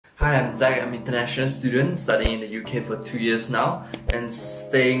Hi, I'm Zack. I'm an international student studying in the UK for 2 years now, and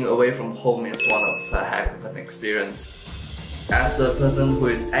staying away from home is one of a heck of an experience. As a person who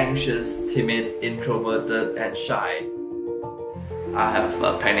is anxious, timid, introverted and shy, I have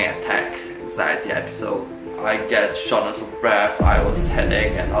a panic attack, anxiety episode. I get shortness of breath, I was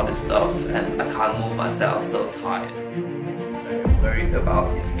headache and all this stuff, and I can't move myself, so tired. Very worried about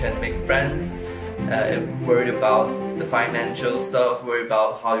if you can make friends, worried about the financial stuff, worried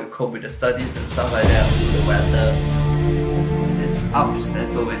about how you cope with the studies and stuff like that, the weather. There's ups,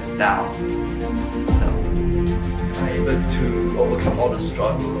 there's always down. I'm able to overcome all the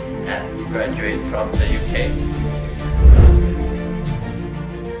struggles and graduate from the UK.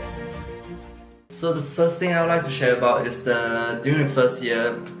 So the first thing I would like to share about is during the first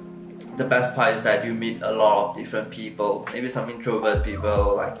year, the best part is that you meet a lot of different people. Maybe some introvert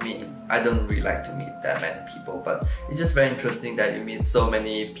people like me. I don't really like to meet that many people, but it's just very interesting that you meet so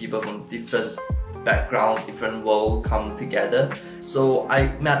many people from different background, different world come together. So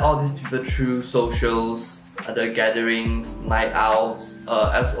I met all these people through socials, other gatherings, night outs,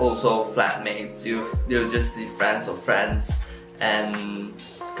 as also flatmates. You'll just see friends of friends and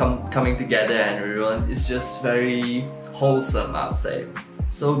coming together, and everyone is just very wholesome, I would say.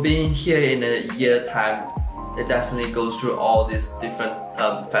 So being here in a year time, it definitely goes through all these different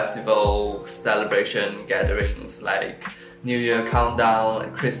festival, celebration, gatherings like New Year countdown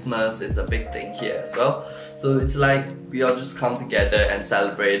and Christmas is a big thing here as well. So it's like we all just come together and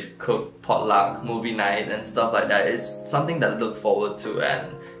celebrate, cook, potluck, movie night and stuff like that. It's something that I look forward to,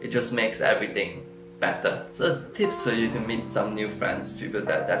 and it just makes everything better. So tips for you to meet some new friends, people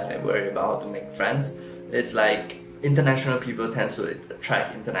that definitely worry about how to make friends. It's like international people tend to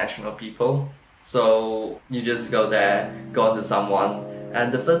attract international people. So you just go there, go to someone,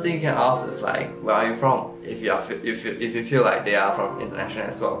 and the first thing you can ask is like, where are you from? If you feel like they are from international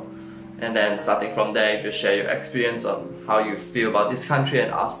as well. And then starting from there, you just share your experience on how you feel about this country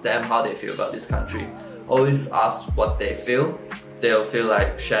and ask them how they feel about this country. Always ask what they feel. They'll feel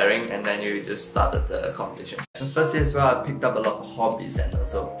like sharing, and then you just started the conversation. The first year as well, I picked up a lot of hobbies and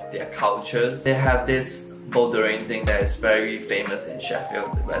also their cultures. They have this bouldering thing that is very famous in Sheffield,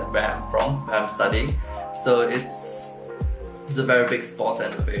 where I'm from, where I'm studying. So it's a very big sport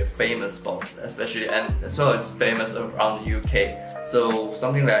and a very famous sport, especially, and as well as famous around the UK. So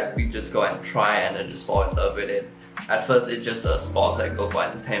something that we just go and try and then just fall in love with it. At first it's just a sport that go for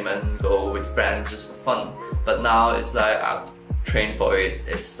entertainment, go with friends just for fun. But now it's like I train for it.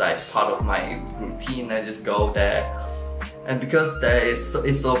 It's like part of my routine. I just go there, and because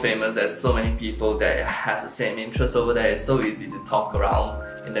it's so famous, there's so many people that has the same interest over there. It's so easy to talk around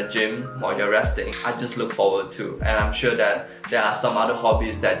in the gym while you're resting. I just look forward to, and I'm sure that there are some other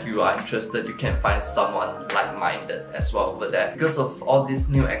hobbies that you are interested, you can find someone like-minded as well over there. Because of all these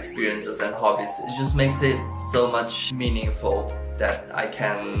new experiences and hobbies, it just makes it so much meaningful that I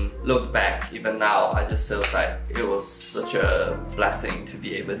can look back. Even now, I just feel like it was such a blessing to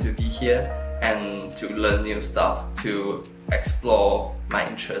be able to be here and to learn new stuff, to explore my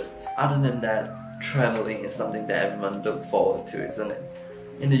interests. Other than that, traveling is something that everyone look forward to, isn't it?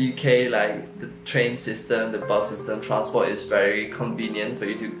 In the UK, like the train system, the bus system, transport is very convenient for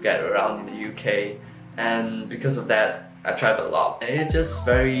you to get around in the UK, and because of that, I travel a lot. And it's just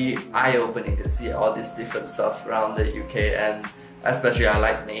very eye-opening to see all this different stuff around the UK, and especially I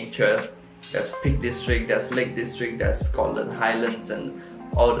like nature. There's Peak District, there's Lake District, there's Scotland Highlands, and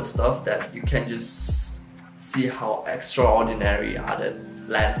all the stuff that you can just see how extraordinary other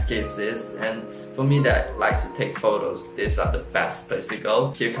landscapes is. And for me that likes to take photos, these are the best place to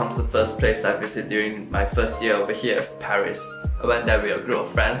go. Here comes the first place I visited during my first year over here, Paris. I went there with a group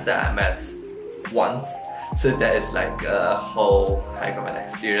of friends that I met once, so that is like a whole heck of an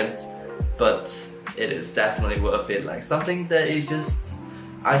experience. But it is definitely worth it, like something that it just,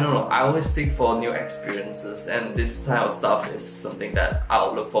 I don't know, I always seek for new experiences, and this type of stuff is something that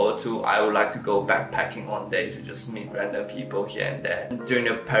I'll look forward to. I would like to go backpacking one day to just meet random people here and there. During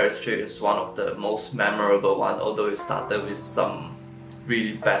the Paris trip is one of the most memorable ones, although it started with some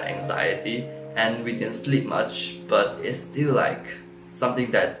really bad anxiety and we didn't sleep much, but it's still like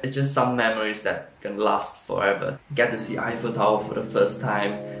something that, it's just some memories that can last forever. Get to see Eiffel Tower for the first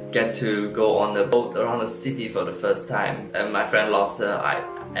time, get to go on the boat around the city for the first time, and my friend lost the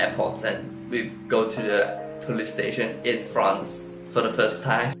AirPods, and we go to the police station in France for the first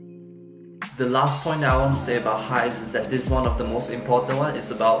time. The last point that I want to say about highs is that this is one of the most important ones.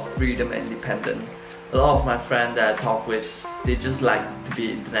 It's about freedom and independence. A lot of my friends that I talk with, they just like to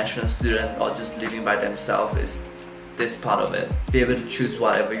be international student or just living by themselves. Is this part of it. Be able to choose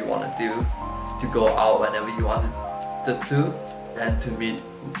whatever you want to do, to go out whenever you want to do, and to meet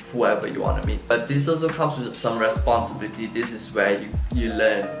whoever you want to meet. But this also comes with some responsibility. This is where you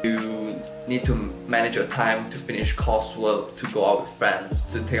learn. You need to manage your time to finish coursework, to go out with friends,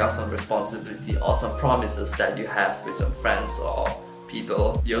 to take out some responsibility or some promises that you have with some friends or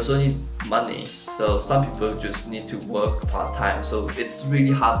people. You also need money, so some people just need to work part-time, so it's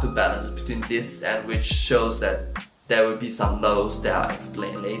really hard to balance between this, and which shows that there will be some lows that I'll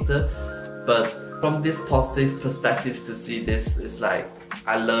explain later. But from this positive perspective to see this is like,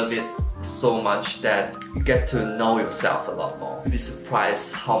 I love it so much that you get to know yourself a lot more. You'll be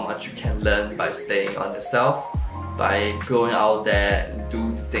surprised how much you can learn by staying on yourself, by going out there and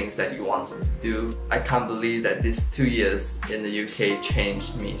do the things that you wanted to do. I can't believe that these 2 years in the UK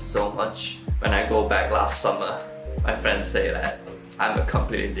changed me so much. When I go back last summer, my friends say that I'm a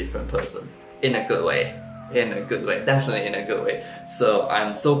completely different person. In a good way. In a good way, definitely in a good way. So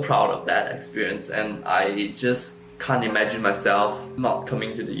I'm so proud of that experience, and I just can't imagine myself not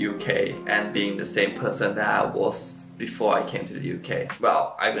coming to the UK and being the same person that I was before I came to the UK.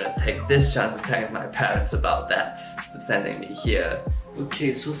 Well, I'm gonna take this chance to thank my parents about that, for sending me here.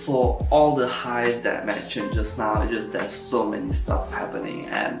 Okay, so for all the highs that I mentioned just now, it's just there's so many stuff happening,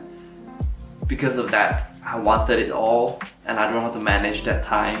 and because of that, I wanted it all, and I don't know how to manage that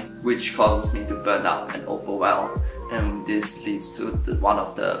time, which causes me to burn out and overwhelm. And this leads to one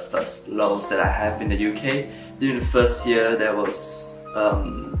of the first lows that I have in the UK. During the first year, there was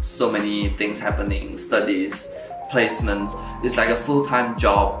so many things happening, studies, placements. It's like a full-time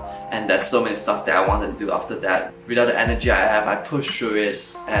job, and there's so many stuff that I wanted to do after that. Without the energy I have, I push through it,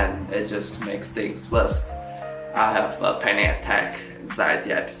 and it just makes things worse. I have a panic attack,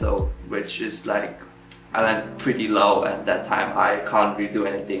 anxiety episode, which is like, I went pretty low, and that time I can't really do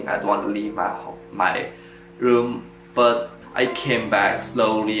anything. I don't want to leave my room, but I came back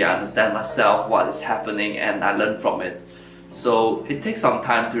slowly. I understand myself, what is happening, and I learn from it. So it takes some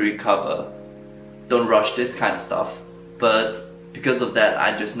time to recover. Don't rush this kind of stuff, but because of that,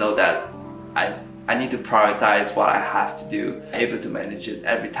 I just know that I need to prioritize what I have to do, able to manage it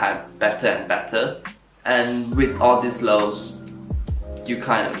every time better and better. And with all these lows, you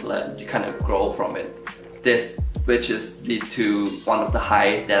kind of learn, you kind of grow from it. This, which is lead to one of the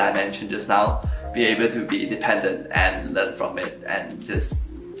high that I mentioned just now, be able to be independent and learn from it and just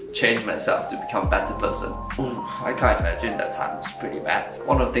change myself to become a better person. I can't imagine that time was pretty bad.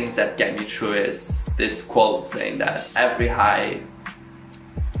 One of the things that get me through is this quote saying that every high,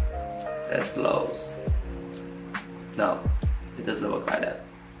 there's lows. No, it doesn't work like that.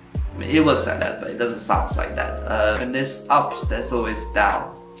 I mean, it works like that, but it doesn't sound like that. When there's ups, there's always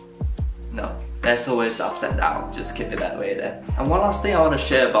down. No, there's always ups and downs. Just keep it that way then. And one last thing I want to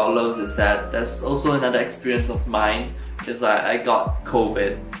share about lows is that there's also another experience of mine. Is like I got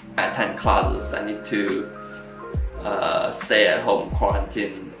COVID. I attend classes. I need to stay at home,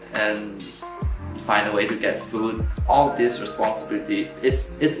 quarantine, and find a way to get food. All this responsibility.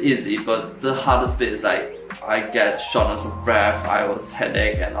 It's easy, but the hardest bit is like I get shortness of breath, I was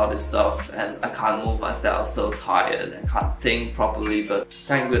headache and all this stuff, and I can't move myself, so tired and can't think properly. But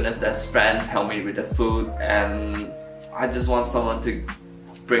thank goodness there's friend help me with the food, and I just want someone to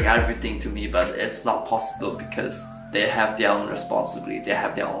bring everything to me, but it's not possible because they have their own responsibility, they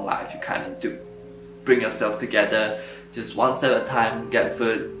have their own life. You kind of need to bring yourself together, just one step at a time, get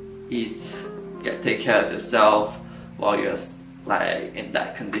food, eat, take care of yourself while you're like in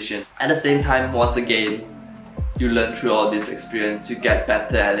that condition. At the same time, once again, you learn through all this experience, you get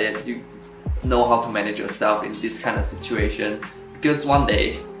better at it, you know how to manage yourself in this kind of situation, because one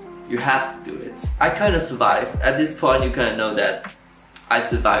day you have to do it. I kind of survived. At this point, you kind of know that I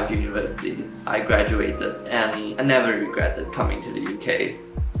survived university, I graduated, and I never regretted coming to the UK.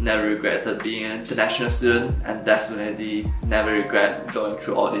 Never regretted being an international student, and definitely never regret going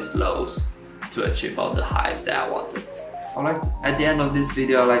through all these lows to achieve all the highs that I wanted. At the end of this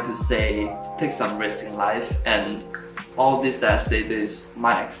video, I'd like to say, take some risks in life, and all this that I stated is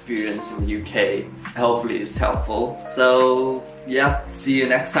my experience in the UK. Hopefully it's helpful. So yeah, see you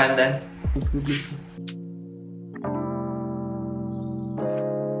next time then.